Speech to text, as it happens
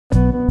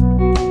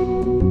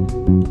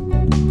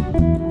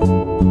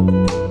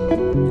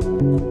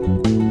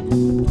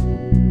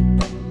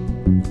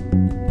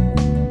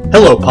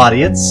Hello,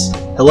 Podience.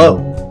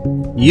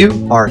 Hello.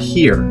 You are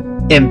here,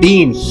 and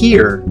being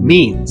here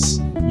means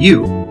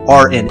you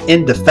are an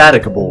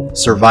indefatigable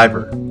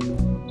survivor.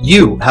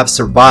 You have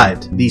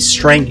survived the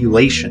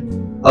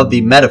strangulation of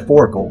the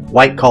metaphorical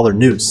white-collar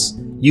noose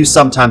you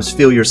sometimes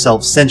feel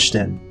yourself cinched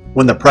in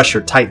when the pressure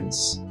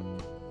tightens.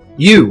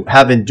 You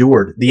have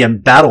endured the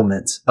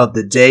embattlement of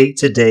the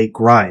day-to-day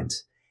grind,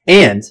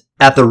 and,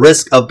 at the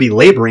risk of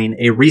belaboring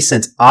a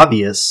recent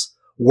obvious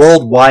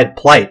worldwide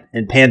plight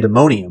and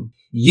pandemonium,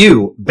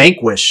 you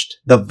vanquished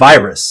the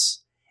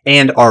virus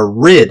and are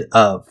rid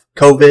of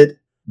COVID,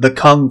 the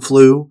Kung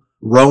Flu,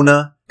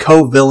 Rona,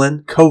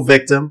 co-villain,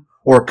 co-victim,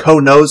 or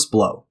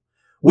co-noseblow.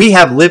 We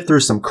have lived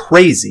through some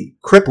crazy,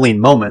 crippling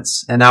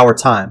moments in our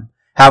time,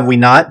 have we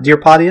not, dear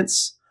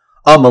Podience?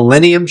 A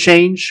millennium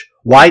change,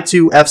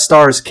 Y2F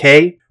stars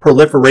K,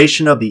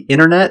 proliferation of the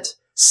internet,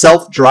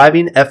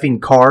 self-driving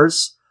effing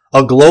cars,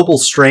 a global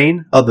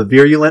strain of the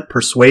virulent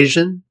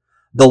persuasion,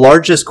 the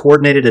largest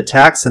coordinated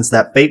attack since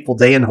that fateful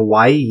day in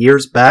Hawaii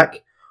years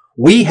back.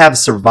 We have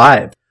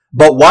survived.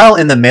 But while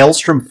in the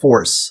maelstrom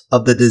force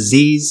of the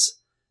disease,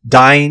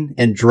 dying,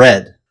 and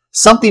dread,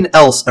 something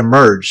else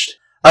emerged.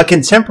 A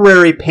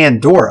contemporary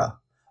Pandora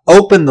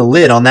opened the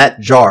lid on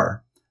that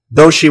jar,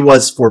 though she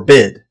was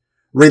forbid,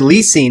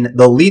 releasing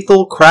the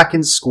lethal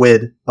kraken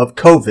squid of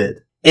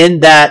COVID. In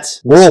that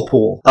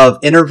whirlpool of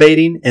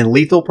enervating and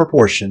lethal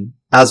proportion,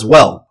 as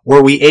well,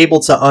 were we able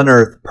to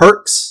unearth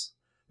perks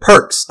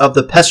of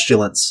the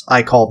pestilence,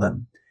 I call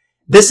them.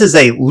 This is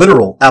a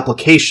literal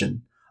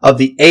application of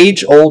the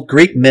age-old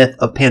Greek myth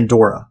of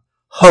Pandora,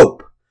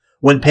 hope.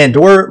 When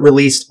Pandora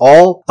released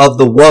all of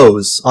the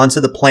woes onto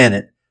the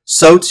planet,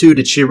 so too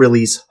did she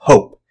release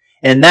hope.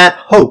 And that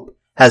hope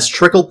has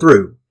trickled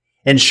through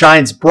and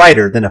shines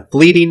brighter than a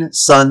fleeting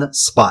sun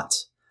spot.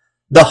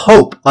 The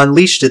hope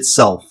unleashed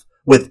itself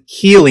with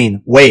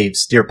healing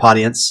waves, dear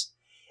Podience.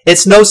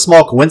 It's no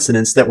small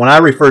coincidence that when I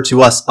refer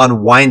to us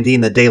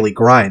unwinding the daily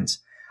grind,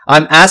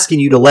 I'm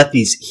asking you to let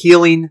these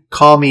healing,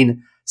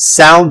 calming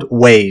sound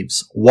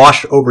waves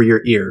wash over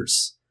your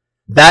ears.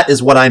 That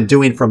is what I'm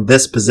doing from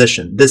this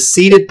position, this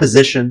seated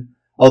position,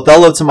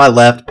 Othello to my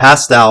left,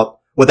 passed out,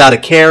 without a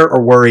care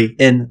or worry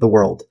in the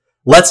world.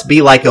 Let's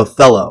be like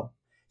Othello,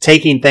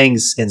 taking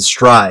things in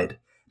stride.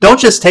 Don't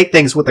just take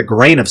things with a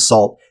grain of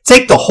salt.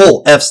 Take the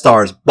whole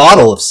F-Stars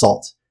bottle of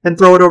salt and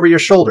throw it over your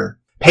shoulder.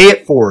 Pay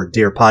it forward,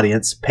 dear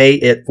Podience. Pay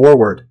it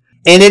forward.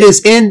 And it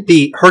is in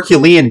the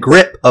Herculean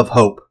grip of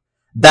hope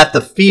that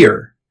the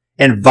fear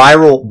and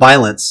viral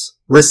violence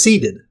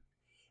receded.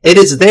 It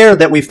is there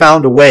that we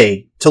found a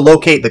way to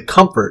locate the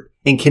comfort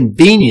and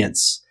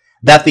convenience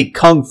that the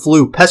Kung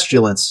Flu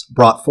pestilence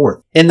brought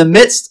forth. In the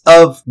midst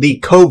of the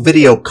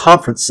Covideo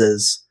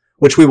Conferences,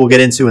 which we will get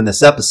into in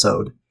this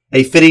episode,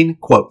 a fitting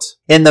quote,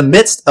 "In the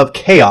midst of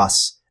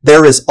chaos,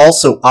 there is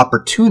also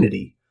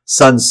opportunity,"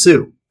 Sun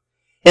Tzu.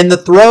 In the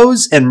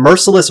throes and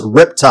merciless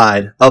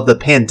riptide of the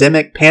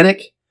pandemic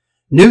panic,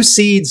 new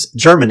seeds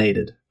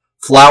germinated,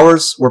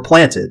 flowers were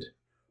planted,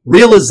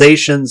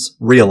 realizations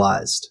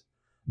realized.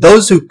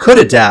 Those who could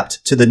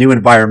adapt to the new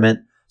environment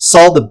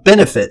saw the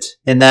benefit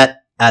in that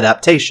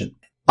adaptation.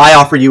 I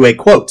offer you a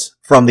quote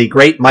from the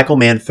great Michael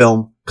Mann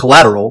film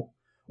Collateral,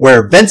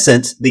 where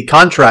Vincent, the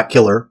contract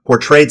killer,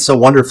 portrayed so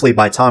wonderfully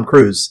by Tom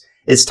Cruise,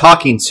 is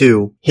talking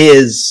to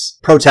his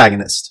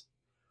protagonist.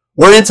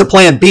 "We're into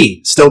plan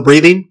B, still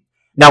breathing?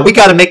 Now we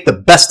gotta make the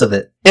best of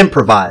it,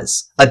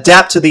 improvise,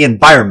 adapt to the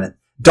environment.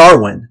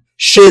 Darwin,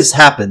 shiz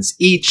happens,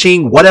 I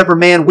Ching, whatever,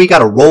 man, we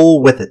gotta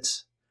roll with it."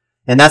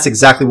 And that's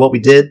exactly what we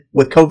did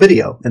with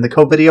Covideo and the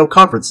Covideo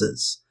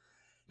Conferences.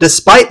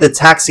 Despite the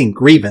taxing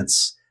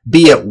grievance,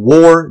 be it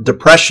war,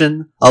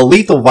 depression, a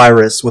lethal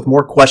virus with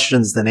more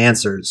questions than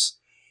answers,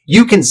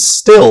 you can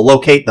still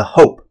locate the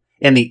hope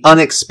and the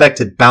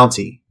unexpected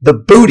bounty, the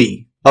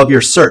booty of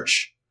your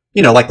search.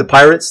 You know, like the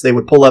pirates, they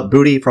would pull up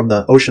booty from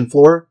the ocean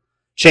floor,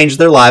 change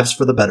their lives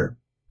for the better.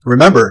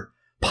 Remember,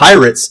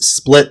 pirates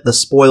split the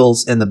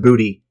spoils and the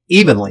booty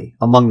evenly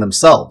among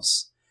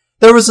themselves.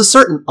 There was a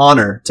certain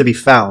honor to be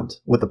found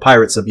with the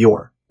pirates of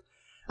yore.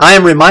 I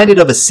am reminded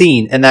of a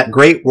scene in that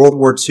great World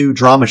War II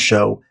drama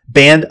show,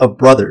 Band of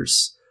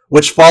Brothers,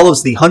 which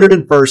follows the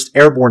 101st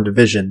Airborne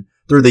Division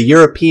through the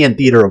European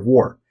theater of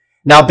war.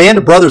 Now, Band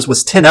of Brothers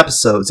was 10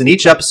 episodes, and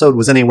each episode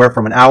was anywhere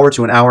from an hour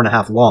to an hour and a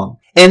half long.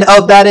 And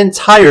of that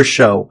entire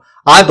show,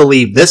 I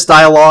believe this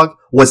dialogue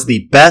was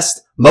the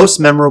best, most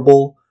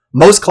memorable,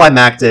 most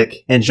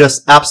climactic, and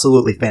just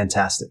absolutely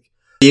fantastic.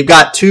 You've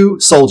got two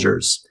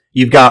soldiers.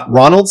 You've got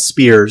Ronald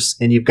Spears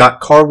and you've got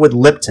Carwood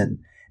Lipton.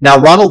 Now,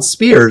 Ronald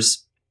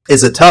Spears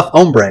is a tough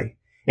hombre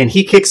and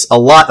he kicks a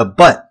lot of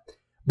butt.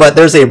 But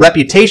there's a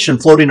reputation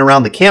floating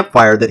around the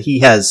campfire that he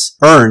has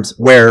earned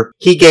where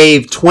he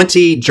gave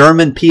 20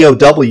 German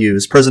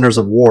POWs, prisoners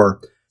of war,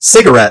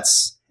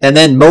 cigarettes and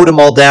then mowed them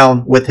all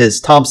down with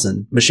his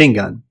Thompson machine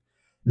gun.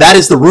 That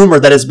is the rumor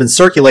that has been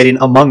circulating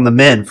among the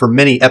men for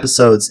many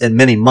episodes and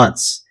many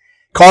months.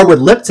 Carwood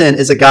Lipton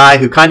is a guy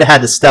who kind of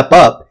had to step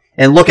up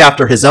and look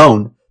after his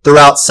own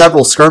throughout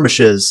several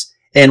skirmishes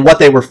and what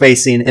they were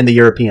facing in the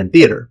European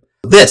theater.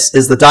 This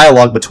is the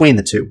dialogue between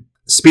the two.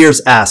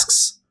 Spears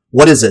asks,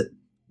 "What is it?"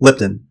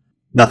 Lipton,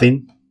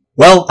 "Nothing."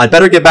 "Well, I'd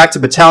better get back to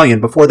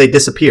battalion before they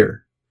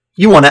disappear.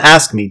 You want to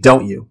ask me,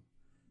 don't you?"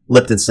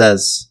 Lipton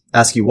says,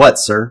 "Ask you what,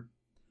 sir?"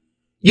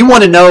 "You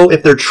want to know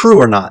if they're true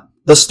or not,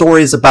 the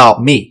stories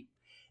about me.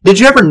 Did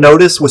you ever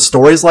notice with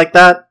stories like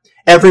that,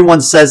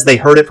 everyone says they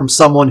heard it from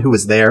someone who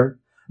was there,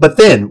 but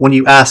then when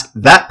you ask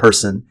that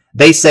person,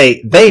 they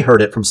say they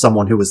heard it from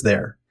someone who was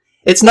there?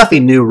 It's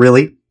nothing new,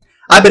 really.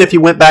 I bet if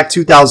you went back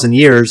 2,000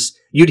 years,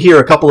 you'd hear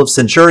a couple of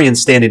centurions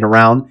standing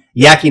around,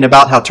 yakking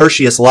about how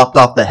Tertius lopped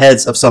off the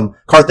heads of some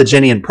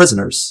Carthaginian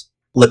prisoners."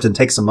 Lipton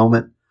takes a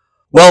moment.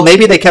 "Well,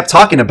 maybe they kept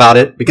talking about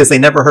it because they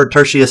never heard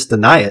Tertius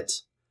deny it."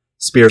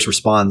 Spears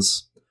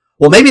responds,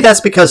 "Well, maybe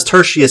that's because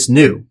Tertius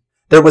knew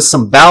there was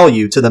some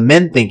value to the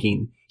men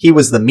thinking he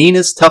was the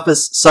meanest,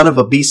 toughest son of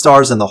a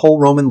beastars in the whole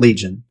Roman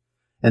legion."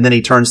 And then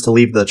he turns to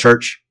leave the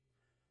church.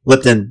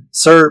 Lipton,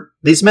 "Sir,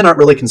 these men aren't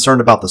really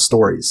concerned about the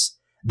stories.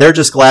 They're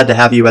just glad to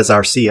have you as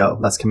our CO,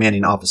 that's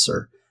commanding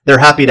officer. They're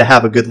happy to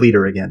have a good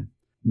leader again."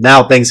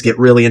 Now things get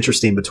really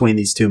interesting between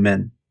these two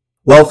men.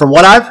 "Well, from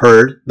what I've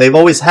heard, they've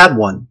always had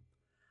one.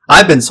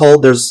 I've been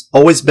told there's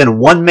always been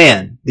one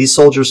man these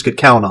soldiers could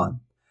count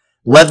on.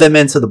 Led them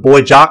into the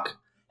boy jock,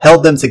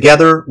 held them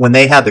together when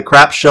they had the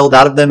crap shelled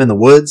out of them in the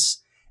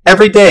woods.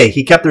 Every day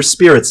he kept their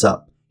spirits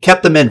up,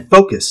 kept the men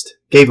focused,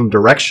 gave them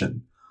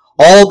direction.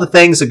 All the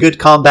things a good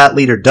combat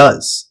leader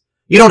does.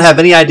 You don't have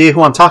any idea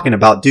who I'm talking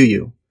about, do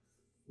you?"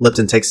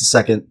 Lipton takes a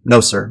second.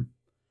 "No, sir."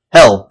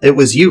 "Hell, it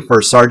was you,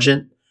 First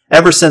Sergeant.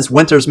 Ever since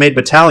Winters made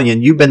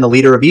battalion, you've been the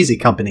leader of Easy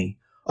Company.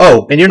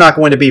 Oh, and you're not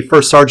going to be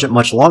First Sergeant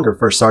much longer,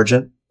 First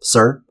Sergeant,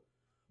 sir.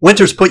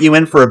 Winters put you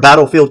in for a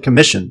battlefield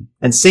commission,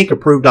 and Sink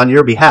approved on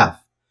your behalf.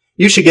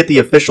 You should get the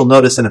official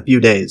notice in a few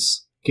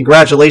days.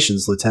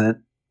 Congratulations, Lieutenant."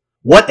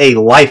 What a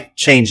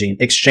life-changing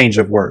exchange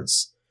of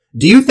words.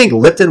 Do you think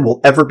Lipton will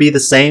ever be the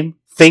same?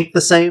 Think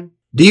the same?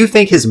 Do you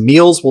think his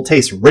meals will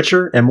taste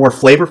richer and more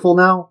flavorful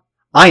now?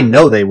 I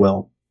know they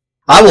will.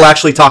 I will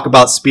actually talk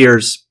about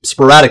Spears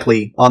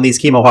sporadically on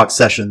these Chemohawk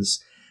sessions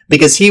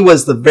because he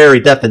was the very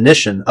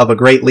definition of a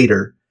great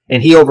leader,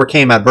 and he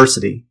overcame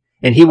adversity,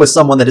 and he was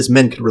someone that his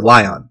men could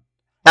rely on,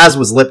 as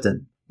was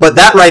Lipton. But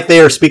that right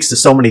there speaks to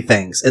so many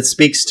things. It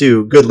speaks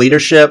to good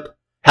leadership,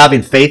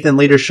 having faith in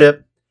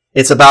leadership.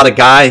 It's about a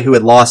guy who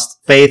had lost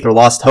faith or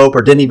lost hope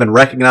or didn't even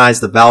recognize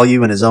the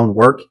value in his own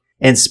work.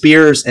 And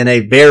Spears, in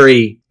a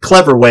very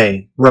clever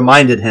way,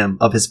 reminded him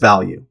of his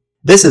value.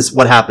 This is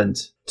what happened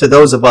to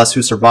those of us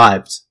who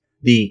survived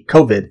the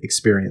COVID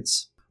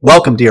experience.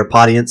 Welcome, dear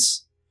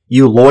audience,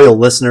 you loyal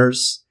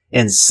listeners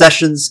and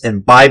sessions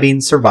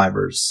imbibing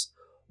survivors.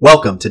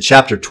 Welcome to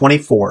Chapter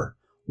 24,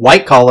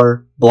 White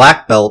Collar,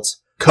 Black Belt,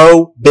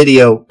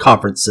 Covideo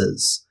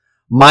Conferences,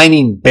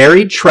 Mining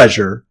Buried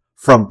Treasure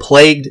from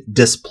Plagued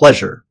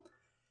Displeasure.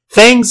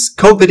 Things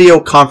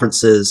Covideo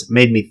Conferences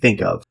made me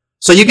think of.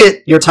 So you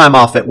get your time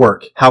off at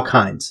work. How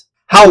kind.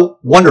 How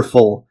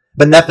wonderful,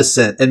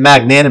 beneficent, and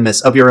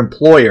magnanimous of your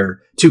employer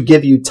to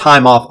give you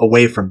time off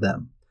away from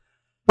them.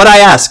 But I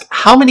ask,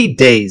 how many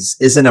days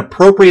is an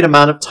appropriate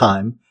amount of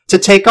time to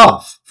take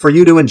off for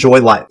you to enjoy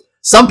life?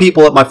 Some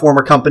people at my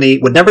former company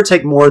would never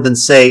take more than,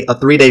 say, a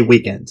 3-day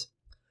weekend.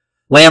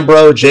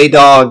 Lambro,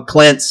 J-Dog,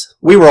 Clint,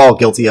 we were all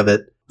guilty of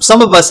it.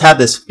 Some of us had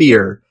this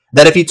fear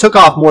that if you took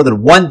off more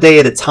than one day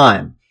at a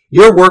time,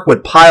 your work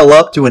would pile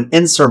up to an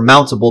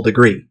insurmountable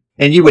degree,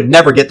 and you would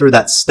never get through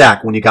that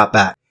stack when you got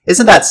back.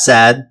 Isn't that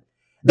sad?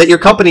 That your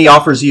company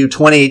offers you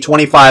 20,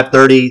 25,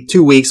 30,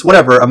 2 weeks,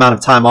 whatever amount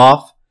of time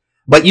off,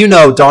 but you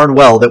know darn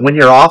well that when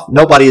you're off,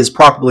 nobody is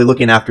properly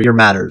looking after your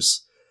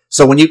matters.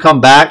 So when you come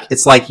back,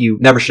 it's like you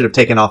never should have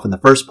taken off in the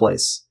first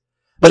place.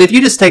 But if you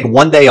just take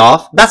one day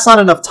off, that's not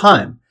enough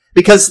time.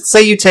 Because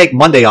say you take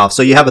Monday off,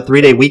 so you have a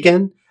 3-day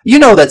weekend, you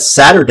know that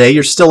Saturday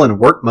you're still in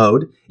work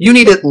mode. You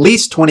need at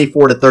least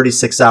 24 to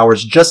 36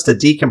 hours just to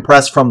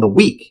decompress from the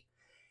week.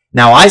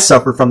 Now I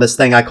suffer from this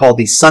thing I call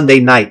the Sunday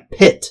night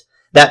pit.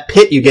 That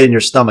pit you get in your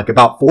stomach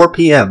about 4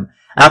 p.m.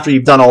 after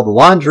you've done all the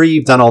laundry,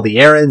 you've done all the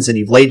errands, and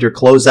you've laid your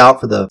clothes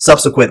out for the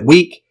subsequent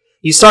week.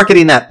 You start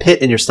getting that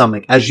pit in your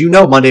stomach as you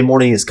know Monday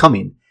morning is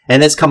coming,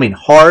 and it's coming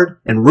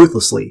hard and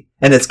ruthlessly,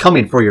 and it's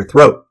coming for your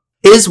throat.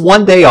 Is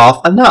one day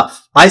off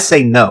enough? I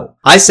say no.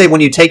 I say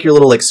when you take your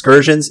little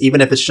excursions, even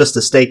if it's just a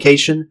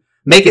staycation,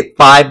 make it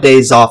 5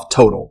 days off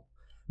total.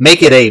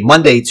 Make it a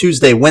Monday,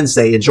 Tuesday,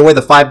 Wednesday, enjoy the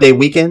 5-day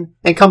weekend,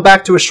 and come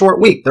back to a short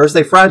week,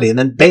 Thursday, Friday, and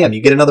then bam,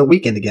 you get another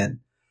weekend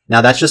again. Now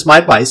that's just my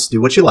advice,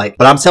 do what you like,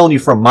 but I'm telling you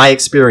from my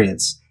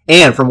experience,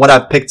 and from what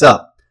I've picked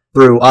up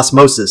through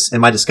osmosis in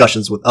my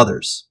discussions with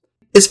others.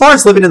 As far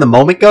as living in the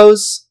moment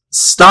goes,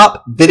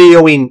 stop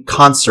videoing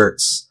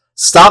concerts.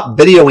 Stop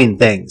videoing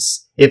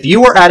things. If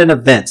you are at an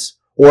event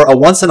or a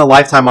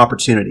once-in-a-lifetime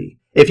opportunity,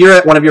 if you're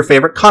at one of your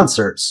favorite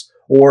concerts,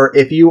 or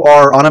if you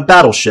are on a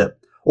battleship,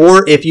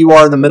 or if you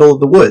are in the middle of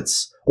the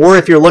woods, or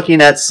if you're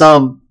looking at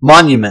some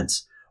monument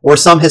or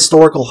some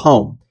historical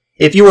home,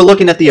 if you are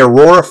looking at the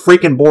Aurora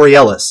freaking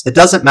Borealis, it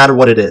doesn't matter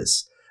what it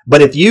is.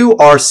 But if you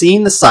are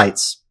seeing the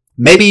sights,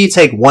 maybe you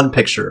take one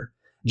picture.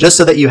 just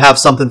so that you have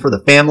something for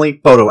the family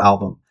photo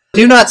album.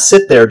 Do not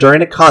sit there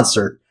during a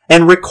concert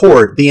and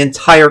record the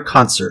entire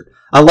concert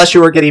unless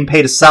you are getting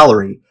paid a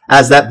salary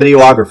as that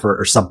videographer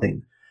or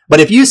something. But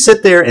if you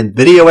sit there and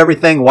video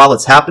everything while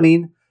it's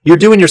happening, you're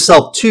doing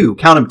yourself two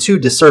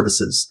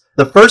disservices.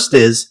 The first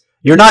is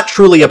you're not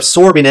truly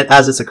absorbing it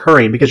as it's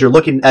occurring because you're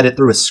looking at it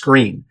through a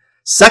screen.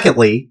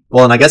 Secondly,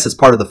 well, and I guess it's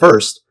part of the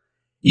first,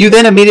 you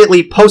then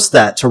immediately post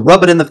that to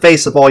rub it in the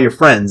face of all your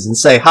friends and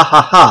say, ha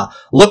ha ha,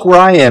 look where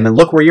I am and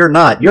look where you're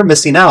not. You're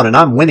missing out and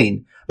I'm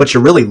winning. But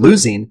you're really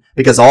losing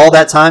because all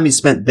that time you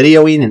spent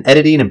videoing and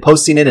editing and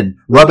posting it and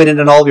rubbing it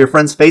in all of your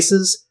friends'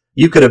 faces,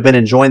 you could have been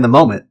enjoying the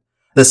moment.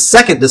 The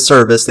second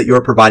disservice that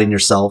you're providing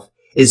yourself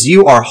is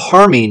you are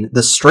harming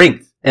the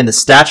strength and the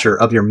stature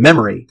of your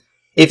memory.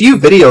 If you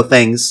video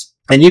things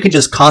and you can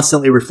just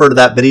constantly refer to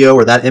that video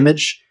or that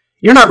image,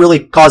 you're not really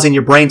causing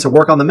your brain to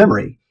work on the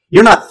memory.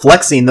 You're not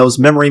flexing those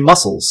memory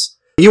muscles.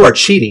 You are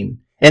cheating.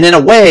 And in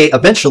a way,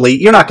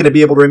 eventually, you're not going to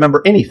be able to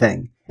remember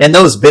anything. And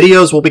those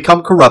videos will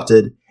become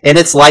corrupted, and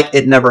it's like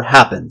it never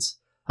happened.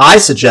 I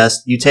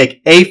suggest you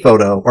take a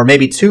photo or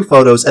maybe two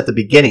photos at the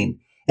beginning,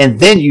 and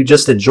then you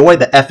just enjoy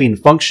the effing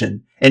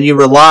function, and you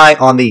rely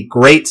on the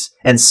great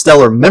and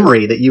stellar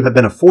memory that you have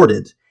been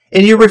afforded,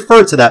 and you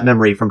refer to that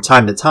memory from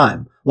time to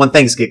time when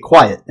things get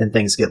quiet and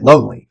things get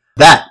lonely.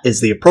 That is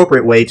the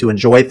appropriate way to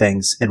enjoy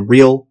things in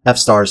real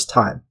F-Stars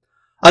time.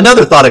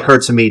 Another thought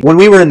occurred to me when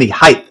we were in the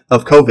height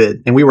of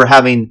COVID and we were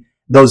having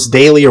those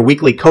daily or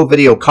weekly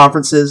Covideo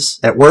conferences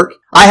at work.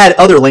 I had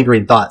other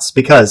lingering thoughts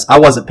because I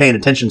wasn't paying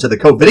attention to the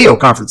Covideo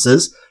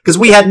conferences because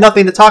we had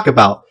nothing to talk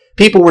about.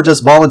 People were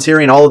just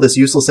volunteering all of this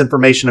useless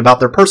information about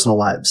their personal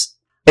lives.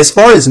 As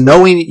far as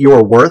knowing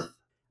your worth,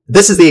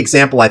 this is the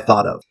example I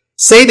thought of.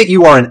 Say that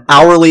you are an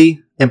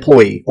hourly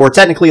employee, or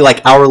technically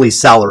like hourly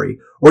salary,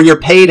 where you're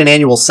paid an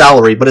annual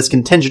salary, but it's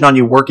contingent on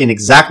you working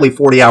exactly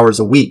 40 hours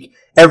a week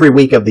every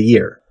week of the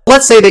year.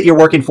 Let's say that you're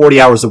working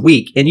 40 hours a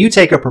week and you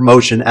take a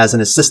promotion as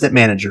an assistant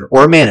manager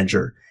or a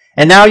manager,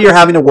 and now you're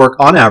having to work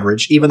on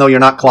average, even though you're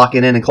not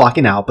clocking in and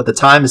clocking out, but the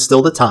time is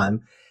still the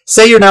time.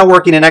 Say you're now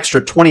working an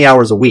extra 20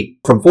 hours a week,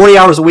 from 40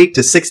 hours a week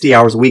to 60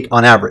 hours a week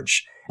on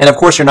average. And of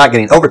course, you're not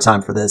getting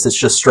overtime for this. It's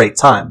just straight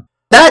time.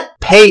 That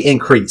pay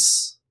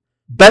increase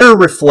better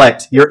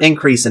reflect your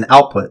increase in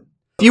output.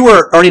 If you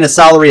were earning a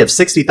salary of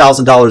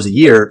 $60,000 a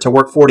year to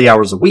work 40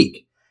 hours a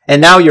week,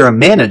 and now you're a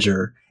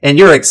manager, and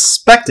you're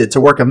expected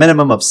to work a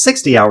minimum of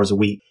 60 hours a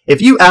week,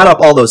 if you add up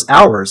all those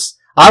hours,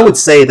 I would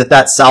say that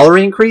that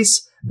salary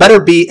increase better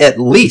be at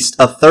least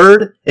a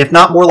third, if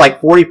not more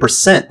like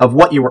 40% of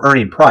what you were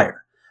earning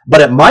prior.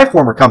 But at my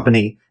former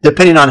company,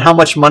 depending on how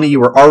much money you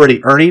were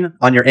already earning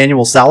on your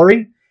annual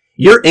salary,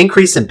 your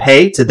increase in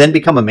pay to then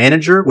become a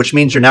manager, which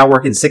means you're now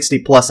working 60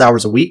 plus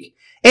hours a week,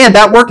 and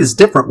that work is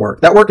different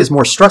work. That work is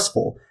more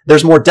stressful.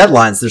 There's more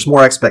deadlines. There's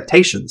more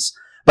expectations.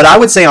 But I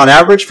would say on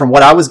average, from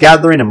what I was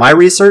gathering in my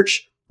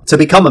research, to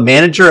become a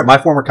manager at my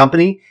former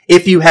company,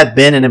 if you had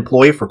been an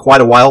employee for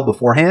quite a while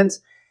beforehand,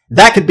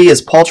 that could be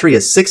as paltry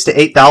as $6,000 to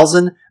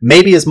 $8,000,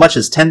 maybe as much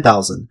as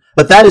 $10,000.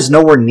 But that is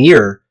nowhere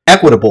near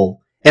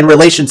equitable in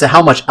relation to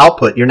how much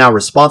output you're now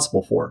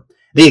responsible for.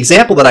 The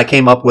example that I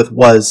came up with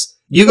was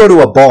you go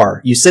to a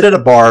bar, you sit at a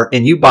bar,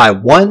 and you buy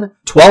one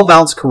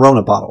 12-ounce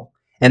Corona bottle,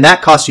 and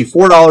that costs you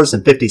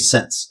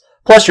 $4.50.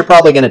 Plus, you're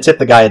probably going to tip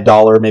the guy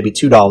 $1, maybe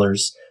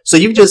 $2. So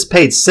you've just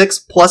paid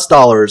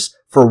 $6+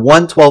 for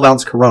one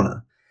 12-ounce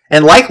Corona.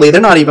 And likely, they're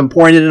not even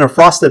pouring it in a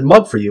frosted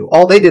mug for you.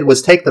 All they did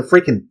was take the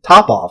freaking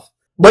top off.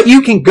 But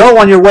you can go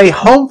on your way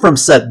home from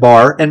said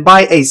bar and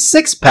buy a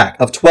 6-pack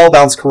of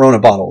 12-ounce Corona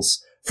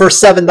bottles for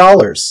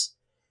 $7.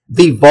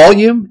 The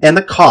volume and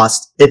the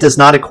cost, it does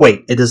not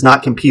equate. It does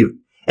not compute.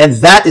 And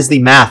that is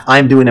the math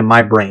I'm doing in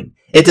my brain.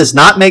 It does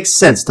not make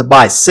sense to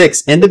buy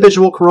 6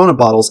 individual Corona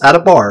bottles at a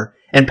bar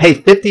and pay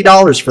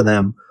 $50 for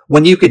them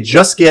when you could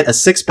just get a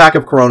 6-pack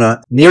of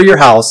Corona near your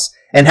house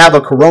and have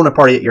a Corona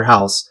party at your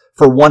house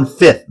for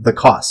 1/5 the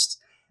cost.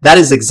 That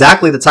is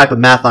exactly the type of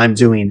math I'm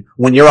doing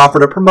when you're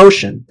offered a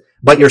promotion,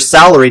 but your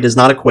salary does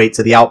not equate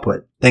to the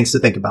output. Things to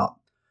think about.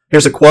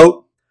 Here's a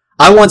quote.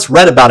 I once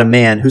read about a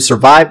man who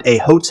survived a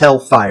hotel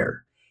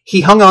fire.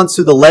 He hung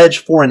onto the ledge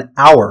for an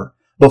hour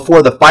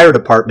before the fire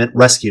department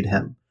rescued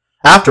him.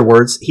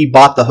 Afterwards, he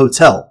bought the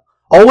hotel,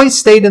 always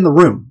stayed in the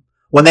room.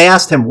 When they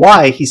asked him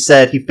why, he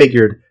said he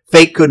figured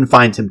fate couldn't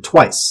find him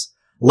twice.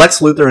 Lex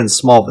Luthor in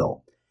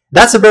Smallville.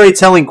 That's a very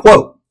telling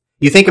quote.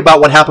 You think about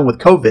what happened with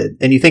COVID,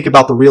 and you think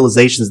about the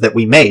realizations that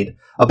we made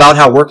about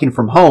how working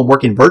from home,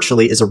 working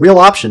virtually is a real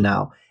option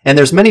now, and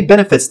there's many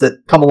benefits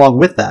that come along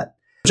with that.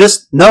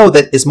 Just know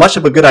that as much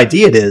of a good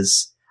idea it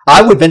is,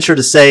 I would venture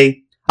to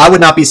say I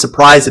would not be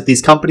surprised if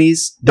these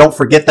companies don't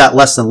forget that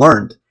lesson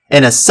learned,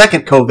 and a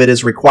second COVID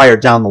is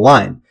required down the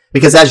line.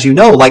 Because as you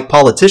know, like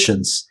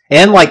politicians,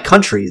 and like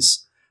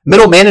countries,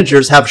 middle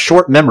managers have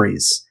short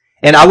memories,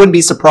 and I wouldn't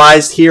be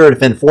surprised here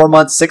if in 4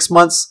 months, 6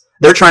 months,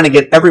 they're trying to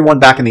get everyone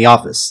back in the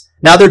office.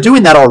 Now, they're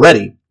doing that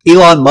already.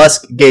 Elon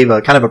Musk gave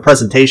a kind of a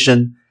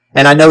presentation,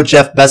 and I know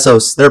Jeff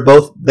Bezos,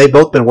 they've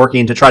both been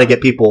working to try to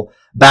get people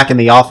back in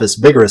the office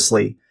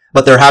vigorously.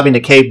 but they're having to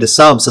cave to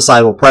some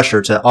societal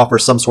pressure to offer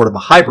some sort of a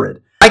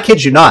hybrid. I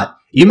kid you not.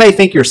 You may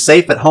think you're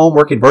safe at home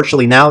working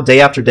virtually now,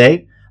 day after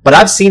day, but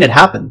I've seen it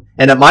happen.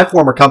 And at my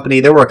former company,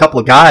 there were a couple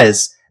of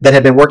guys that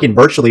had been working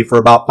virtually for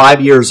about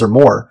 5 years or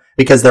more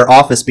because their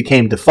office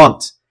became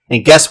defunct.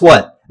 And guess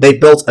what? They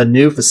built a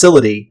new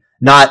facility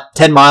not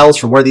 10 miles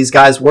from where these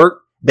guys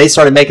work. They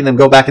started making them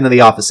go back into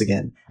the office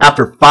again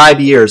after 5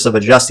 years of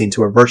adjusting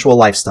to a virtual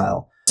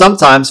lifestyle.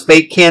 Sometimes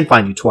fate can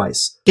find you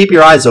twice. Keep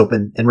your eyes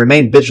open and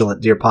remain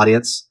vigilant, dear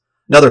audience.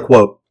 Another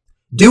quote.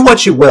 Do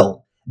what you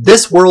will.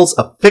 This world's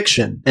a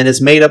fiction and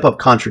is made up of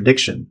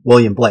contradiction.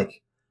 William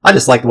Blake. I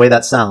just like the way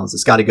that sounds.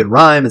 It's got a good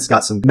rhyme. It's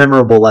got some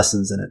memorable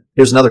lessons in it.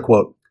 Here's another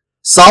quote.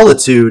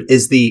 Solitude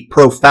is the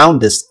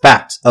profoundest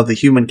fact of the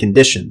human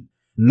condition.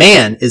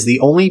 Man is the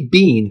only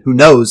being who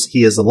knows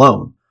he is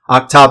alone.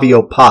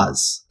 Octavio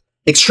Paz.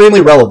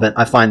 Extremely relevant,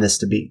 I find this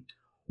to be.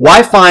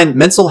 Why find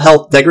mental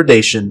health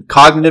degradation,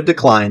 cognitive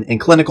decline, and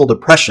clinical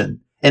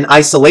depression in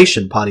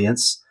isolation,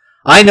 audience?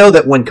 I know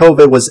that when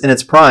COVID was in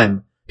its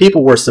prime,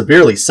 people were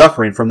severely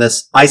suffering from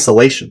this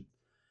isolation.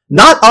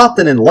 Not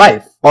often in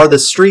life are the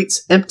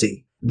streets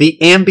empty, the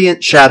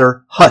ambient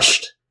chatter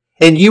hushed,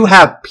 and you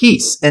have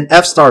peace and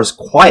F-Star's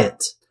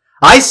quiet.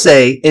 I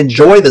say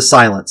enjoy the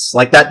silence,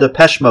 like that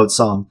Depeche Mode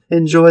song.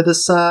 Enjoy the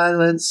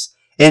silence.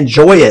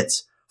 Enjoy it.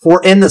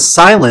 For in the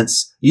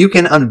silence, you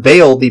can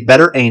unveil the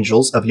better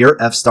angels of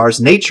your F-Star's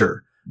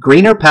nature,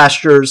 greener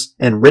pastures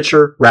and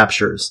richer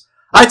raptures.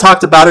 I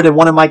talked about it in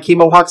one of my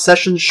ChemoHawk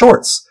Sessions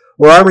shorts,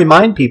 where I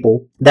remind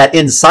people that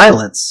in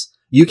silence,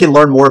 you can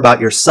learn more about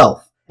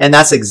yourself. And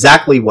that's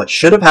exactly what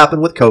should have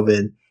happened with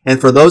COVID.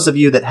 And for those of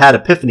you that had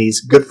epiphanies,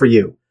 good for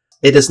you.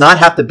 It does not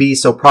have to be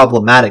so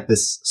problematic,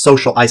 this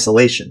social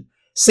isolation.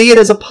 See it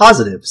as a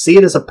positive, see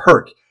it as a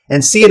perk,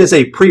 and see it as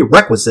a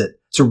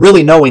prerequisite to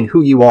really knowing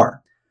who you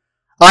are.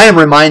 I am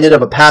reminded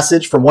of a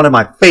passage from one of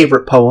my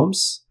favorite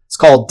poems. It's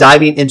called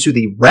Diving into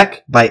the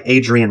Wreck by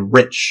Adrian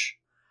Rich.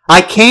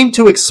 I came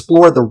to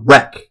explore the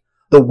wreck.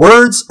 The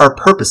words are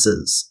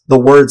purposes. The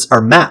words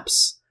are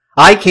maps.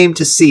 I came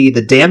to see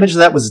the damage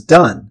that was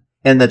done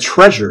and the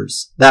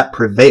treasures that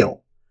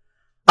prevail.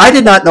 I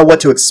did not know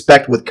what to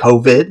expect with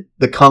COVID,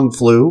 the Kung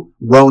Flu,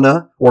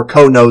 Rona, or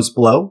Co-Nose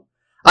Blow.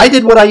 I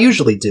did what I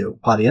usually do,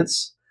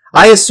 audience.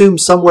 I assumed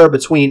somewhere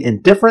between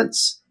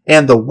indifference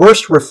and the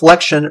worst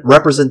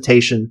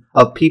representation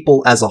of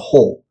people as a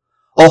whole.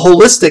 A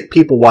holistic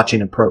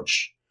people-watching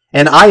approach.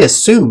 And I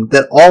assumed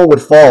that all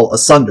would fall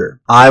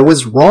asunder. I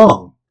was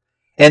wrong.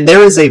 And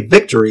there is a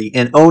victory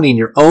in owning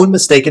your own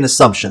mistaken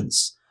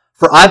assumptions.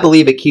 For I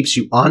believe it keeps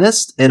you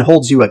honest and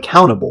holds you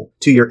accountable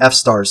to your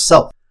F-Star's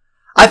self.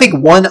 I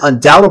think one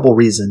undoubtable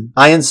reason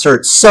I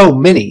insert so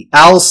many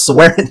Al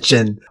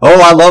Swearingen. Oh,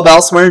 I love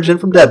Al Swearingen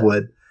from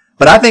Deadwood.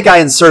 But I think I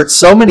insert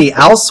so many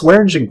Al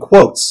Swearingen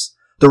quotes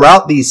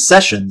throughout these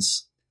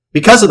sessions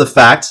because of the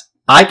fact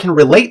I can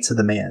relate to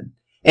the man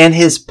and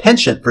his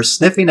penchant for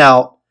sniffing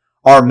out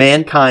our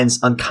mankind's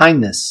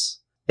unkindness.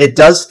 It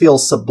does feel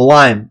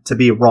sublime to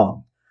be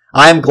wrong.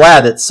 I am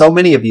glad that so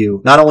many of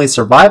you not only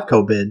survived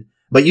COVID,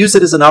 but use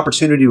it as an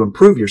opportunity to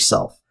improve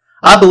yourself.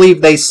 I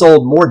believe they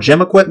sold more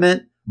gym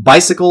equipment,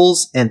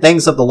 bicycles, and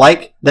things of the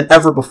like than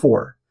ever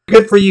before.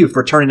 Good for you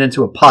for turning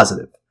into a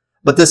positive.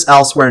 But this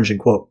Al Swearingen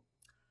quote.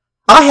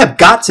 I have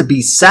got to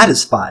be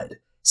satisfied.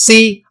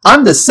 See,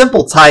 I'm the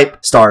simple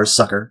type, stars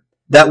sucker,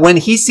 that when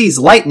he sees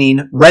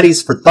lightning,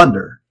 readies for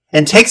thunder,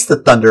 and takes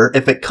the thunder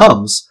if it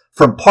comes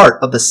from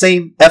part of the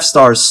same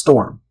F-Star's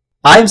storm.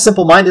 I am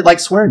simple-minded like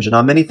Swearingen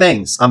on many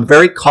things. I'm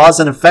very cause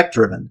and effect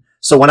driven.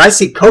 So when I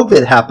see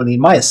COVID happening,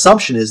 my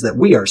assumption is that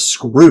we are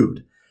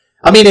screwed.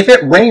 I mean, if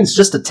it rains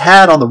just a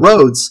tad on the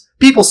roads,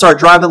 people start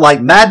driving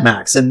like Mad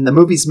Max in the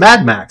movies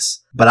Mad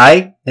Max. But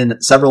I,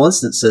 in several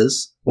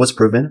instances, was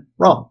proven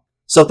wrong.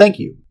 So thank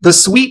you. The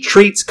sweet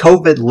treats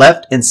COVID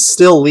left and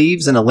still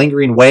leaves in a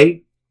lingering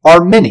way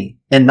are many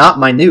and not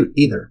minute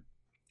either.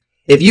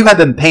 If you have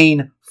been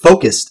paying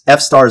focused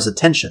F-Star's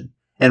attention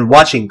and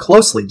watching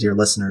closely, dear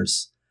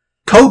listeners,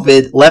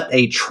 COVID left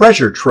a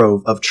treasure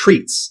trove of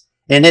treats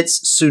in its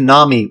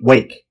tsunami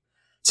wake.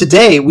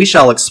 Today, we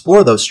shall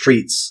explore those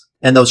treats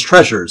and those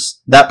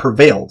treasures that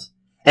prevailed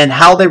and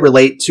how they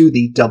relate to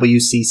the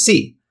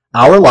WCC,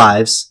 our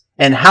lives,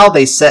 and how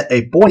they set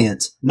a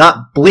buoyant,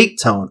 not bleak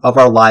tone of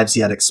our lives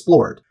yet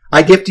explored.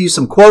 I gift you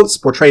some quotes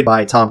portrayed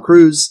by Tom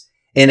Cruise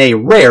in a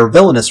rare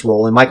villainous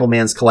role in Michael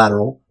Mann's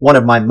Collateral, one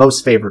of my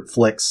most favorite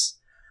flicks.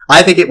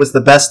 I think it was the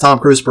best Tom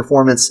Cruise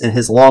performance in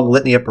his long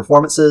litany of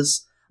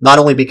performances, not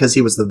only because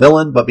he was the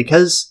villain, but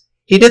because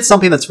he did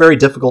something that's very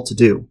difficult to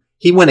do.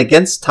 He went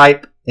against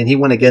type and he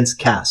went against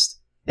cast.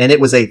 And it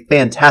was a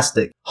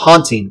fantastic,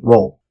 haunting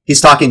role.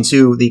 He's talking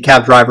to the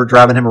cab driver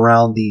driving him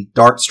around the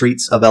dark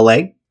streets of LA.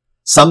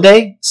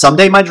 Someday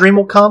my dream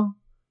will come.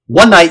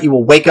 One night you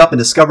will wake up and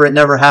discover it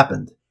never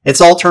happened. It's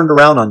all turned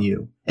around on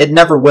you. It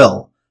never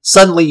will.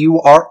 Suddenly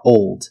you are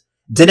old.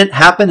 Didn't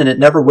happen and it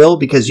never will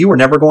because you were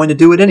never going to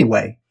do it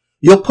anyway.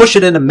 You'll push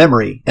it into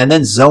memory and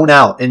then zone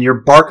out in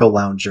your Barco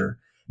lounger,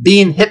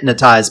 being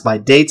hypnotized by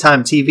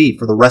daytime TV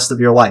for the rest of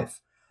your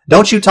life.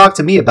 Don't you talk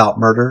to me about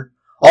murder.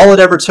 All it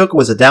ever took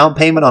was a down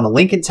payment on a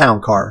Lincoln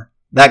Town car.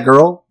 That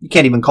girl, you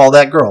can't even call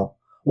that girl.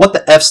 What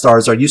the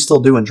F-stars are you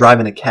still doing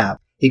driving a cab?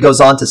 He goes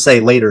on to say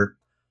later,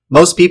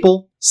 most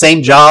people,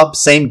 same job,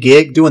 same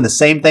gig, doing the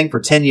same thing for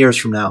 10 years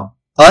from now.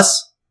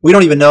 Us, we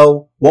don't even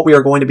know what we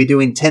are going to be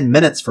doing 10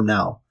 minutes from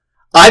now.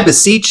 I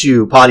beseech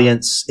you,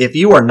 audience, if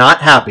you are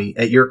not happy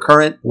at your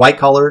current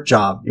white-collar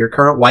job, your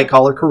current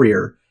white-collar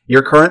career,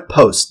 your current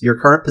post, your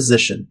current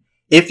position,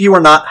 if you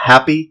are not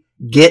happy,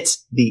 get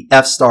the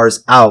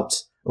F-stars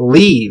out.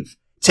 Leave.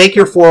 Take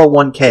your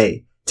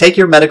 401k. Take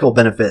your medical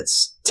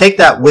benefits. Take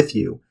that with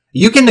you.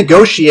 You can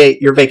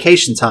negotiate your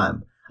vacation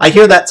time. I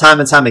hear that time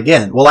and time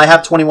again. Well, I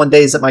have 21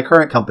 days at my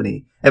current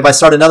company. If I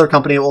start another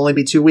company, it will only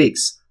be 2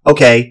 weeks.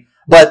 Okay.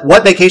 But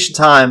what vacation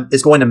time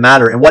is going to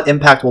matter and what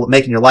impact will it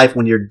make in your life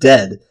when you're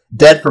dead?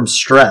 Dead from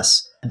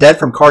stress, dead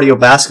from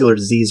cardiovascular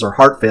disease or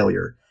heart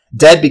failure,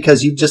 dead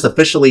because you've just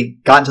officially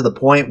gotten to the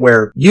point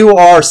where you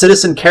are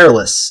citizen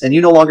careless and you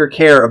no longer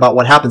care about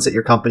what happens at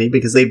your company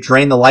because they've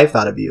drained the life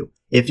out of you.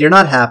 If you're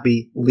not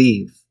happy,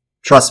 leave.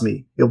 Trust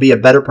me, you'll be a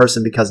better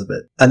person because of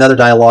it. Another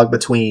dialogue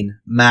between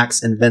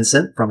Max and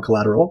Vincent from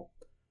Collateral.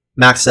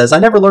 Max says, I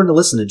never learned to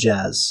listen to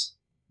jazz.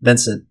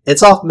 Vincent,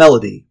 it's off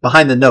melody,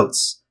 behind the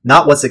notes.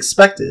 Not what's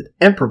expected,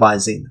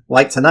 improvising,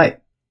 like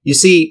tonight. You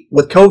see,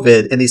 with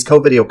COVID and these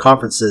Covideo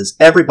conferences,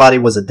 everybody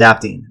was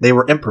adapting. They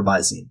were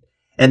improvising.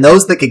 And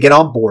those that could get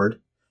on board,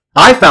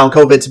 I found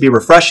COVID to be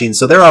refreshing.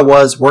 So there I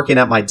was working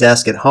at my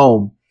desk at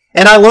home.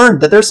 And I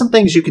learned that there's some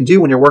things you can do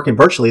when you're working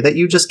virtually that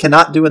you just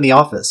cannot do in the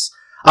office.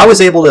 I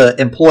was able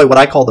to employ what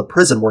I call the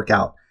prison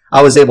workout.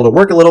 I was able to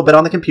work a little bit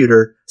on the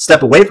computer,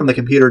 step away from the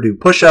computer, do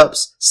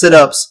push-ups,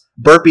 sit-ups,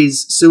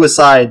 burpees,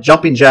 suicide,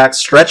 jumping jacks,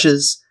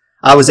 stretches.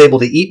 I was able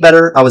to eat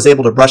better. I was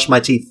able to brush my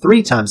teeth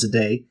 3 times a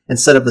day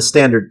instead of the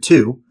standard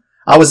 2.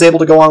 I was able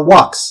to go on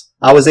walks.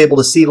 I was able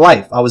to see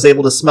life. I was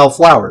able to smell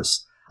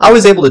flowers. I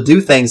was able to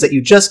do things that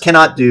you just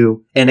cannot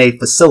do in a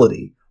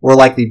facility or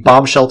like the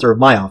bomb shelter of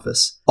my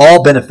office.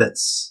 All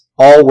benefits,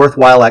 all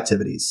worthwhile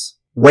activities.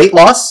 Weight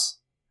loss,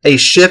 a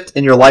shift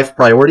in your life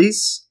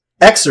priorities,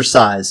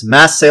 exercise,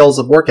 mass sales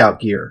of workout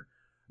gear,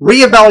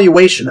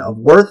 reevaluation of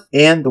worth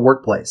and the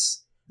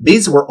workplace.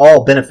 These were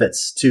all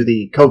benefits to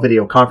the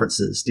Covideo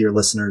conferences, dear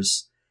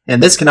listeners,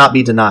 and this cannot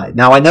be denied.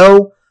 Now, I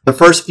know the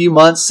first few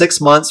months,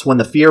 6 months, when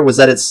the fear was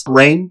at its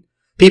reign,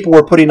 people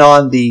were putting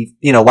on the,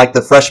 like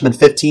the freshman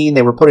 15,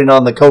 they were putting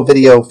on the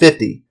Covideo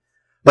 50.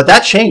 But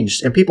that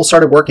changed, and people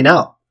started working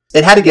out.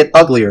 It had to get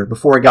uglier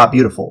before it got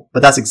beautiful,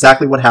 but that's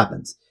exactly what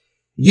happens.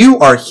 You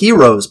are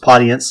heroes,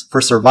 audience,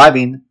 for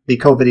surviving the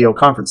Covideo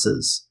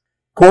conferences.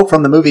 Quote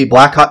from the movie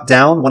Black Hawk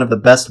Down, one of the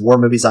best war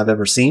movies I've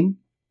ever seen.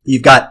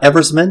 You've got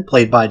Eversman,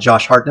 played by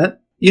Josh Hartnett.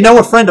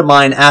 A friend of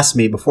mine asked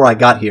me before I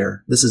got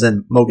here, this is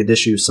in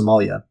Mogadishu,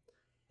 Somalia.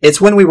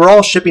 It's when we were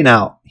all shipping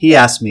out, he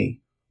asked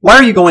me, why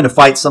are you going to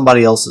fight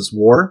somebody else's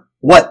war?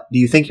 What, do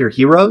you think you're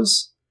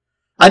heroes?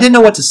 I didn't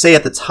know what to say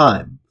at the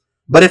time,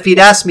 but if he'd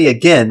asked me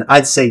again,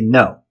 I'd say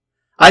no.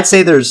 I'd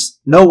say there's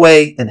no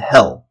way in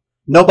hell.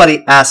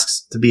 Nobody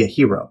asks to be a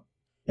hero.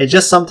 It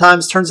just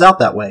sometimes turns out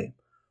that way.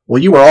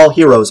 Well, you are all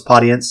heroes,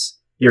 audience.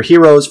 You're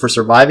heroes for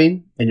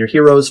surviving, and you're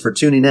heroes for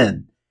tuning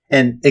in.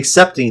 And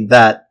accepting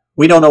that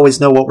we don't always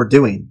know what we're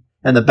doing.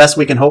 And the best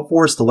we can hope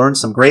for is to learn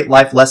some great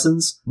life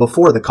lessons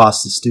before the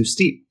cost is too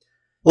steep.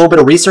 A little bit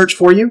of research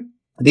for you.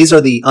 These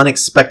are the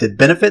unexpected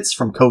benefits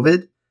from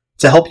COVID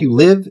to help you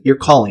live your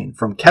calling,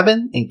 from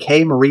Kevin and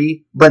K.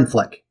 Marie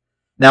Brenfleck.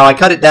 Now, I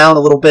cut it down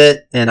a little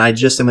bit, and I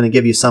just am going to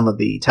give you some of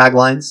the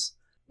taglines.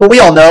 But we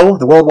all know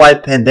the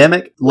worldwide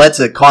pandemic led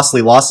to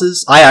costly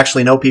losses. I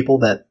actually know people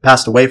that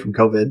passed away from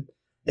COVID.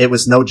 It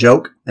was no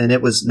joke, and there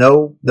was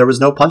no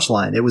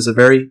punchline. It was a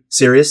very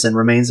serious and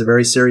remains a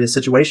very serious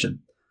situation.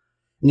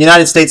 In the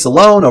United States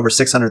alone, over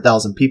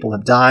 600,000 people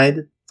have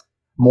died.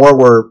 More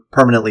were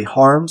permanently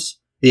harmed.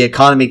 The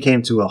economy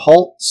came to a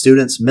halt.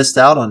 Students missed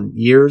out on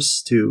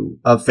years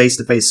of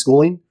face-to-face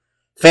schooling.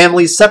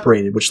 Families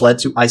separated, which led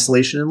to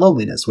isolation and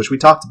loneliness, which we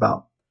talked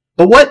about.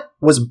 But what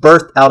was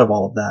birthed out of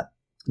all of that?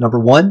 Number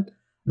 1,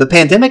 the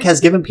pandemic has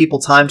given people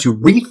time to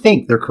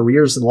rethink their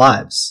careers and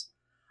lives.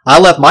 I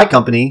left my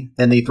company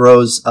in the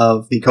throes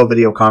of the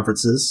Covideo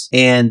conferences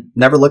and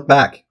never looked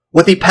back.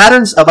 With the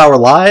patterns of our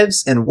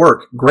lives and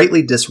work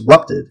greatly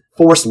disrupted,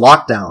 forced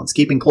lockdowns,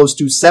 keeping close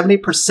to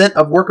 70%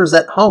 of workers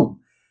at home,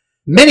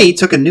 many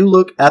took a new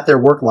look at their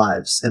work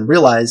lives and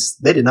realized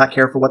they did not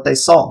care for what they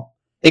saw.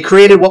 It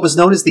created what was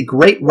known as the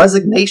Great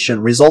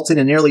Resignation, resulting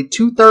in nearly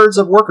 2/3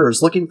 of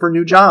workers looking for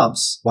new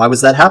jobs. Why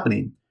was that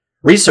happening?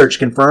 Research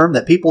confirmed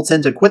that people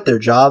tend to quit their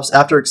jobs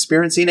after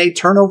experiencing a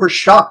turnover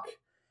shock,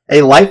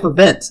 a life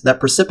event that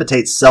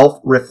precipitates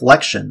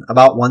self-reflection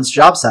about one's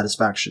job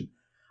satisfaction.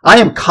 I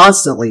am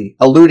constantly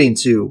alluding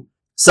to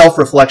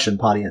self-reflection,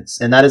 audience,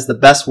 and that is the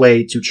best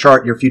way to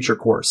chart your future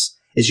course,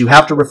 is you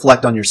have to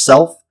reflect on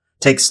yourself,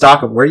 take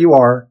stock of where you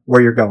are,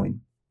 where you're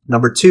going.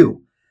 Number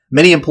 2,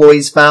 many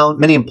employers found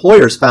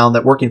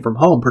that working from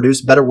home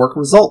produced better work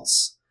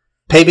results,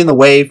 paving the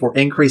way for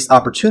increased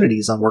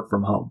opportunities on work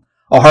from home.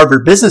 A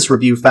Harvard Business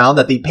Review found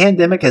that the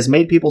pandemic has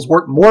made people's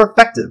work more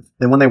effective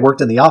than when they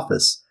worked in the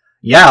office.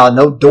 Yeah,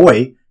 no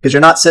doy, because you're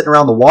not sitting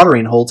around the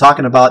watering hole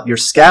talking about your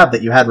scab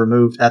that you had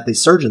removed at the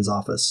surgeon's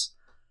office.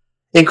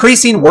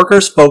 Increasing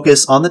workers'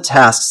 focus on the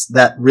tasks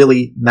that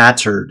really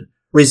mattered,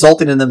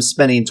 resulting in them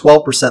spending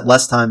 12%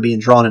 less time being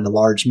drawn into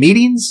large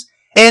meetings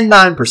and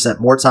 9%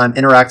 more time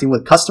interacting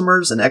with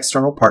customers and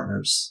external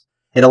partners.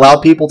 It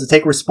allowed people to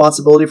take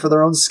responsibility for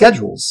their own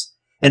schedules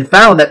and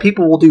found that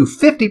people will do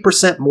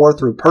 50% more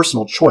through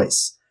personal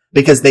choice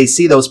because they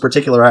see those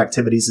particular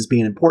activities as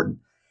being important.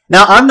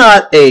 Now, I'm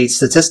not a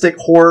statistic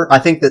whore. I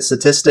think that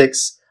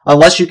statistics,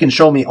 unless you can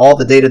show me all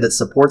the data that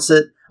supports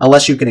it,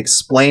 unless you can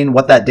explain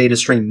what that data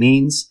stream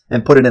means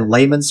and put it in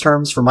layman's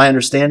terms for my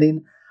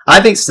understanding, I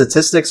think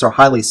statistics are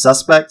highly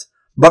suspect.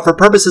 But for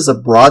purposes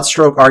of broad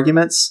stroke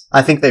arguments,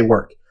 I think they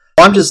work.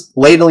 I'm just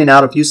ladling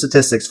out a few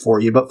statistics for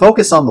you, but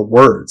focus on the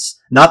words,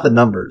 not the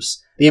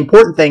numbers. The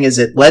important thing is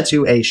it led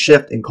to a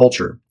shift in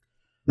culture.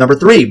 Number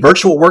 3,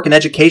 virtual work and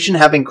education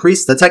have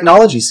increased the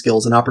technology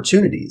skills and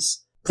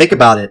opportunities. Think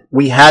about it.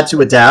 We had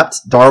to adapt.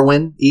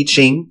 Darwin, I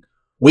Ching.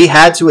 We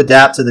had to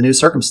adapt to the new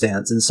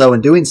circumstance. And so in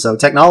doing so,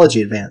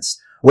 technology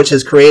advanced, which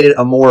has created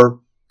a more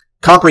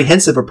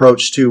comprehensive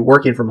approach to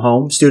working from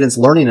home, students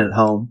learning at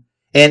home,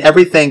 and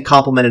everything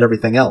complemented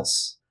everything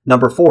else.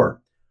 Number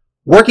 4,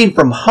 working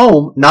from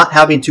home, not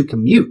having to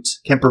commute,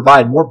 can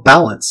provide more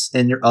balance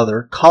in your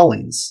other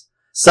callings,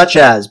 such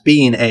as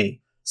being a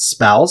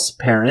spouse,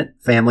 parent,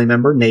 family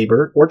member,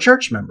 neighbor, or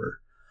church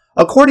member.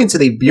 According to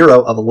the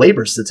Bureau of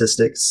Labor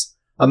Statistics,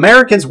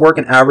 Americans work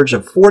an average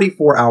of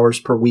 44 hours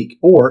per week,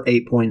 or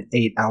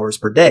 8.8 hours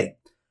per day.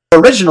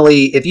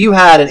 Originally, if you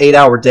had an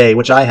 8-hour day,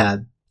 which I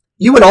had,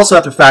 you would also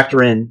have to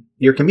factor in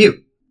your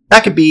commute.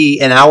 That could be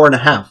an hour and a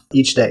half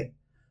each day.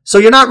 So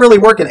you're not really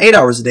working 8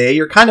 hours a day,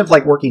 you're kind of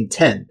like working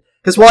 10.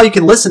 Because while you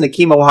can listen to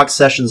Chemo Hawk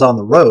sessions on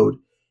the road,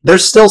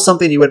 there's still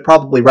something you would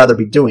probably rather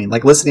be doing,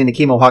 like listening to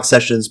Chemo Hawk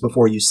sessions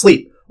before you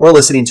sleep, or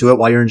listening to it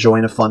while you're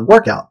enjoying a fun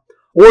workout,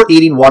 or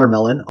eating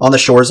watermelon on the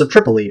shores of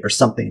Tripoli or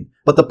something.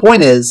 But the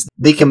point is,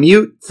 the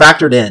commute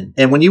factored in,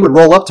 and when you would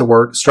roll up to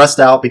work stressed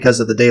out because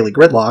of the daily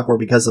gridlock or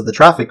because of the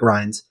traffic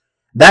grinds,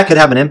 that could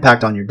have an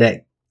impact on your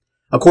day.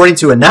 According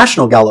to a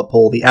national Gallup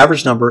poll, the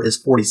average number is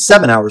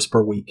 47 hours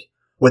per week,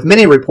 with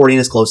many reporting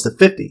as close to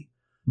 50.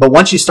 But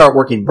once you start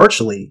working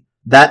virtually,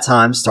 that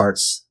time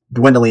starts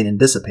dwindling and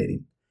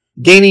dissipating.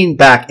 Gaining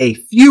back a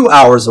few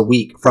hours a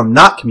week from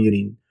not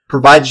commuting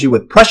provides you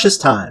with precious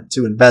time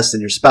to invest in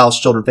your spouse,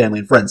 children, family,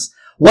 and friends.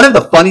 One of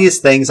the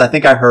funniest things I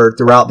think I heard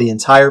throughout the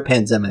entire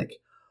pandemic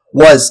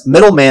was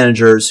middle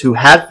managers who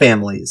had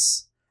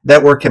families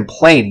that were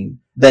complaining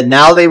that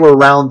now they were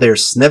around their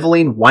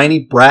sniveling, whiny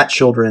brat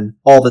children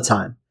all the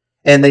time.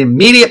 And the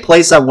immediate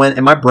place I went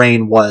in my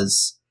brain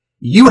was,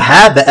 you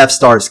had the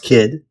F-Stars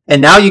kid,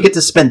 and now you get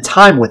to spend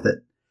time with it.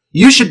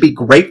 You should be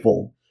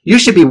grateful. You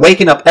should be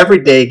waking up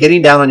every day,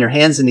 getting down on your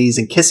hands and knees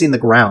and kissing the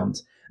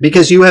ground,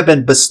 because you have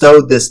been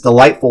bestowed this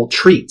delightful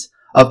treat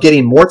of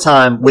getting more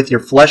time with your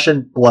flesh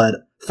and blood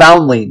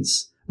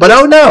foundlings. But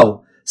oh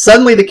no,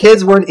 suddenly the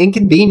kids were an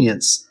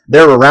inconvenience.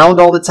 They're around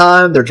all the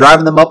time. They're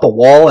driving them up a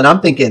wall. And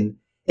I'm thinking,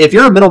 if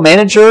you're a middle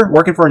manager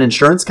working for an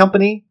insurance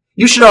company,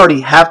 you should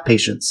already have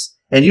patience,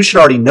 and you should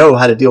already know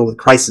how to deal with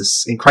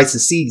crisis and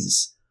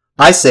crises.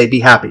 I say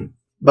be happy.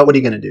 But what are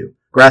you going to do?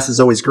 Grass is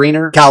always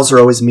greener. Cows are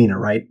always meaner,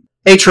 right?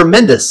 A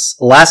tremendous,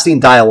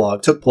 lasting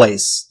dialogue took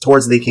place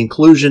towards the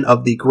conclusion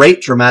of the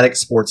great dramatic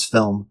sports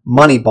film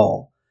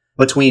Moneyball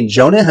between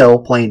Jonah Hill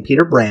playing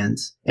Peter Brand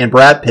and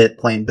Brad Pitt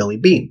playing Billy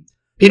Beane.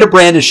 Peter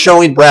Brand is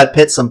showing Brad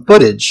Pitt some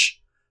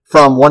footage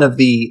from one of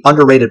the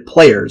underrated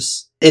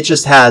players. It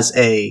just has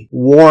a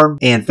warm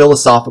and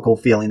philosophical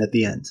feeling at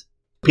the end.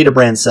 Peter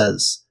Brand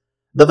says,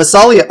 "The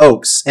Visalia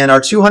Oaks and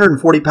our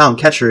 240-pound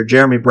catcher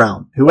Jeremy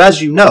Brown, who,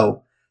 as you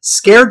know,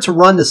 scared to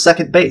run to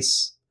second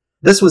base.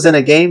 This was in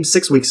a game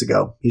 6 weeks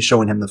ago." He's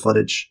showing him the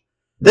footage.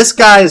 "This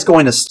guy is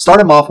going to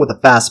start him off with a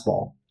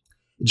fastball.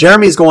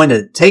 Jeremy is going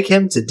to take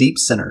him to deep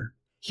center.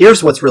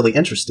 Here's what's really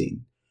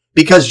interesting.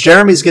 Because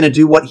Jeremy's going to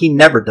do what he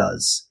never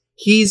does.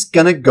 He's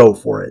going to go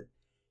for it.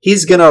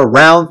 He's going to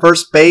round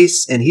first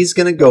base and he's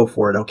going to go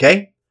for it,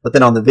 okay?" But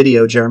then on the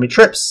video, Jeremy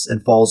trips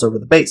and falls over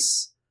the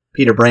base.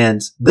 Peter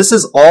Brand, "This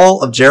is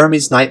all of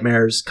Jeremy's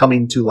nightmares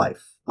coming to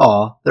life."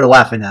 Aw, they're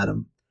laughing at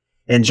him.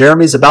 And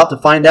Jeremy's about to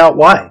find out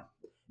why.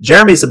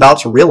 Jeremy's about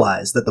to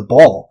realize that the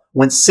ball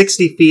went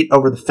 60 feet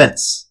over the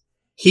fence.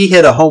 He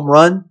hit a home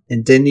run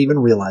and didn't even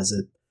realize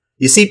it.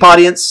 You see,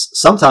 audience,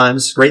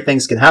 sometimes great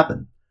things can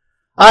happen.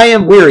 I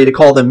am weary to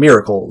call them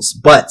miracles,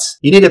 but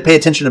you need to pay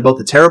attention to both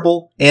the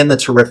terrible and the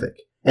terrific,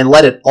 and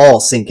let it all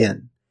sink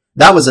in.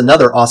 That was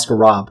another Oscar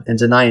rob in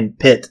denying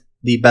Pitt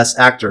the best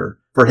actor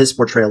for his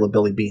portrayal of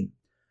Billy Beane.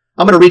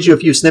 I'm going to read you a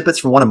few snippets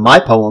from one of my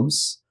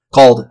poems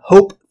called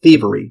Hope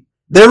Thievery.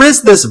 "There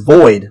is this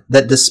void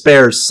that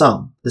despairs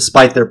some.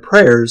 Despite their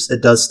prayers,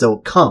 it does still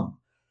come,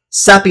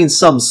 sapping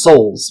some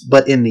souls,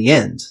 but in the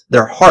end,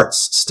 their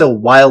hearts still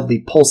wildly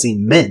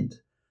pulsing mend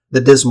the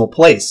dismal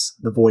place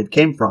the void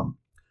came from.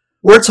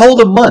 We're told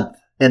a month,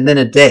 and then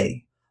a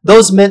day,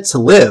 Those meant to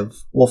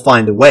live will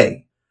find a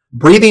way,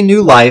 breathing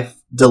new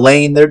life,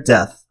 delaying their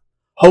death.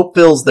 Hope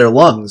fills their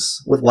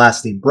lungs with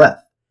lasting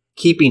breath,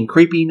 keeping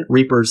creeping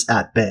reapers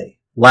at bay.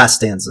 Last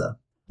stanza.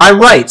 I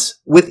write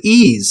with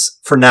ease,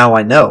 for now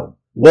I know.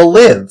 We'll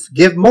live,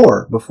 give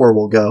more before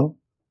we'll go.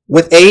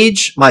 With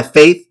age, my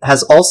faith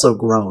has also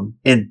grown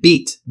and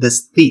beat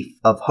this thief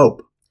of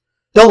hope.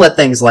 Don't let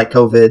things like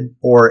COVID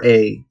or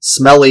a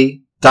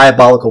smelly,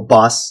 diabolical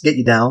boss get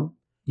you down.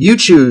 You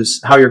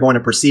choose how you're going to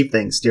perceive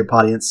things, dear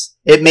audience.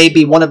 It may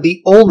be one of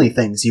the only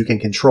things you can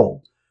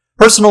control.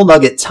 Personal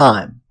nugget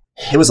time.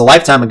 It was a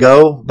lifetime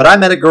ago, but I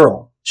met a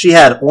girl. She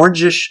had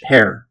orangish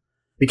hair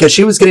because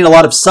she was getting a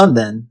lot of sun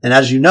then, and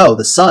as you know,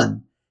 the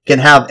sun can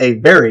have a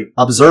very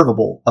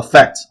observable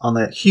effect on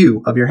the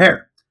hue of your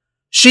hair.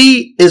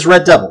 She is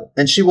Red Devil,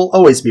 and she will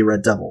always be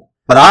Red Devil.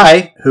 But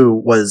I, who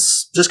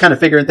was just kind of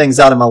figuring things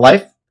out in my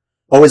life,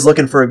 always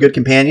looking for a good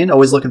companion,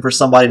 always looking for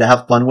somebody to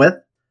have fun with,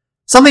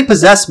 something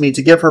possessed me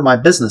to give her my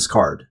business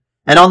card.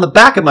 And on the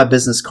back of my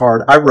business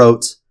card, I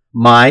wrote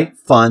my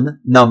fun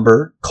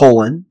number,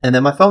 and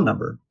then my phone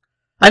number.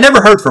 I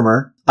never heard from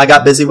her. I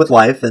got busy with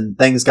life and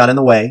things got in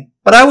the way,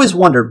 but I always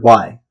wondered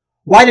why.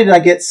 Why did I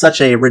get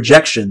such a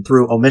rejection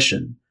through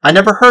omission? I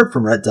never heard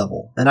from Red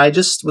Devil, and I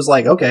just was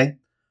like, okay,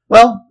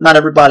 well, not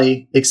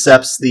everybody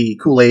accepts the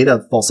Kool-Aid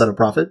of falsetto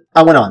prophet.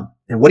 I went on,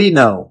 and what do you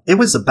know? It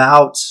was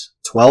about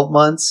 12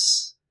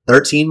 months,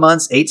 13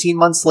 months, 18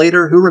 months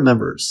later, who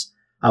remembers?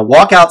 I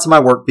walk out to my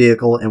work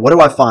vehicle, and what do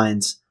I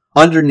find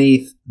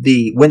underneath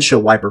the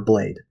windshield wiper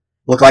blade?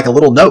 Looked like a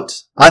little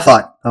note. I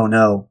thought, oh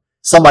no,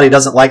 somebody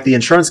doesn't like the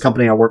insurance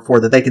company I work for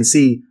that they can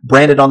see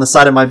branded on the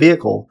side of my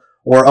vehicle.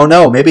 Or, oh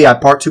no, maybe I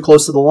parked too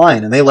close to the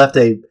line and they left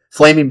a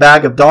flaming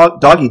bag of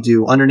doggy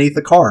doo underneath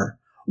the car.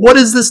 What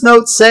does this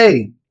note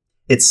say?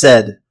 It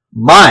said,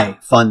 my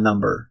fun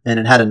number, and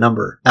it had a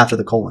number after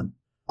the colon.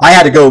 I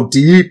had to go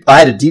deep. I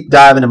had to deep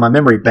dive into my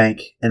memory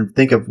bank and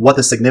think of what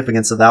the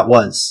significance of that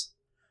was.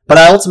 But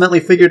I ultimately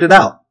figured it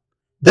out.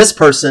 This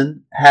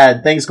person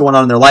had things going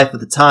on in their life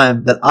at the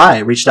time that I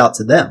reached out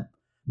to them.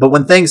 But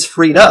when things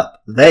freed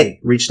up,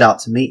 they reached out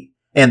to me.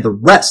 And the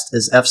rest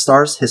is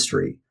F-Star's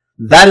history.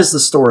 That is the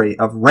story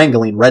of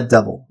wrangling Red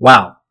Devil.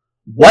 Wow.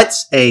 What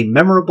a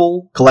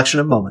memorable collection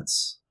of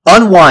moments.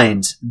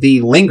 Unwind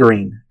the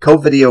lingering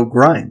Covideo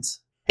grind.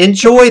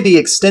 Enjoy the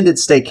extended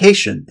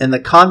staycation in the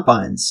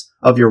confines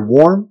of your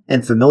warm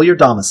and familiar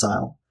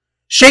domicile.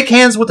 Shake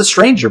hands with a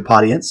stranger,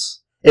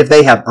 audience, if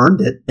they have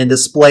earned it, and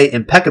display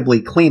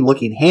impeccably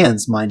clean-looking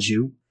hands, mind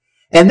you.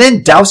 And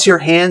then douse your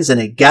hands in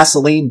a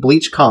gasoline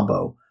bleach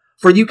combo,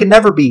 for you can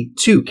never be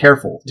too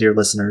careful, dear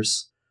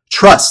listeners.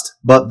 Trust,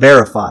 but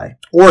verify.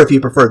 Or if you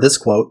prefer this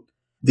quote,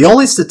 the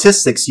only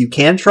statistics you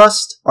can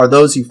trust are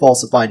those you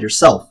falsified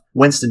yourself,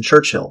 Winston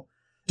Churchill.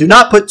 Do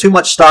not put too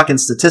much stock in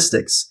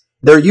statistics.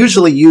 They're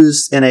usually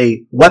used in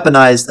a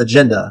weaponized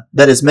agenda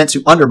that is meant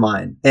to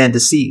undermine and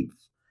deceive.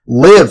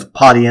 Live,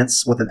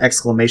 audience, with an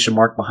exclamation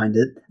mark behind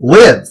it.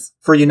 Live,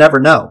 for you never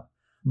know.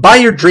 Buy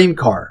your dream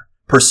car.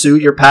 Pursue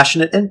your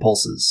passionate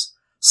impulses.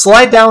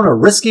 Slide down a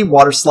risky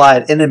water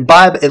slide and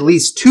imbibe at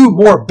least 2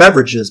 more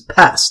beverages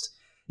past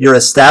your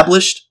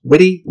established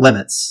witty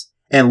limits,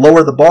 and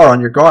lower the bar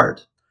on your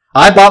guard.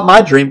 I bought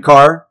my dream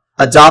car,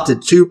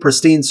 adopted 2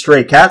 pristine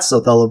stray cats,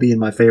 Othello being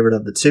my favorite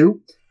of the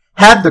 2,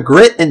 had the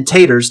grit and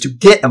taters to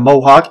get a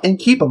mohawk and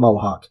keep a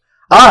mohawk.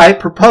 I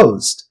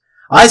proposed.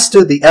 I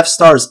stood the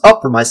F-Stars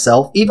up for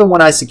myself even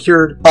when I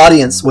secured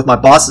audience with my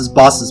boss's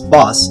boss's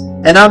boss,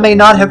 and I may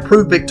not have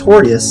proved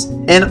victorious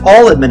in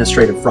all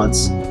administrative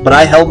fronts, but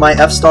I held my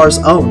F-Stars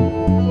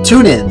own.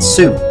 Tune in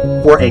soon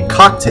for a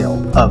cocktail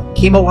of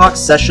Chemohawk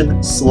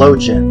Session Slow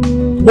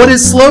Gin. What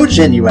is Slow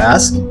Gin, you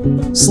ask?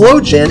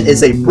 Slow Gin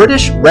is a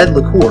British red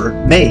liqueur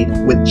made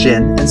with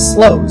gin and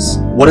sloes.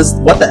 What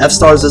the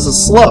F-Stars is a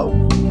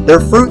sloe? They're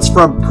fruits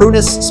from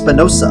Prunus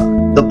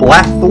spinosa, the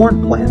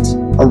blackthorn plant,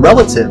 a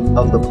relative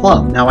of the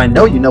plum. Now I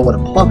know you know what a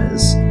plum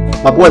is.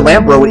 My boy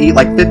Lambro would eat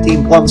like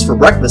 15 plums for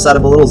breakfast out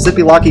of a little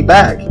zippy-locky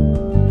bag.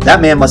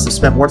 That man must have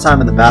spent more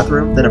time in the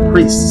bathroom than a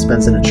priest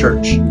spends in a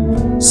church.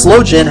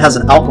 Slow Gin has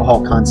an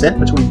alcohol content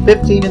between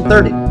 15 and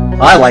 30.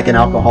 I like an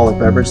alcoholic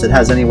beverage that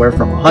has anywhere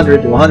from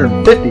 100 to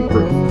 150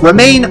 proof.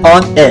 Remain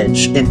on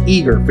edge and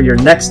eager for your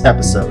next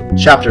episode,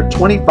 Chapter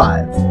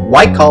 25,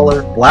 White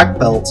Collar, Black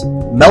Belt,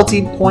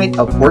 Melting Point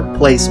of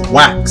Workplace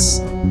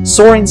Wax,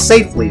 soaring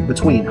safely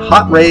between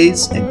hot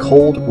rays and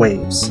cold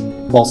waves.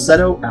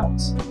 Falsetto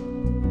out.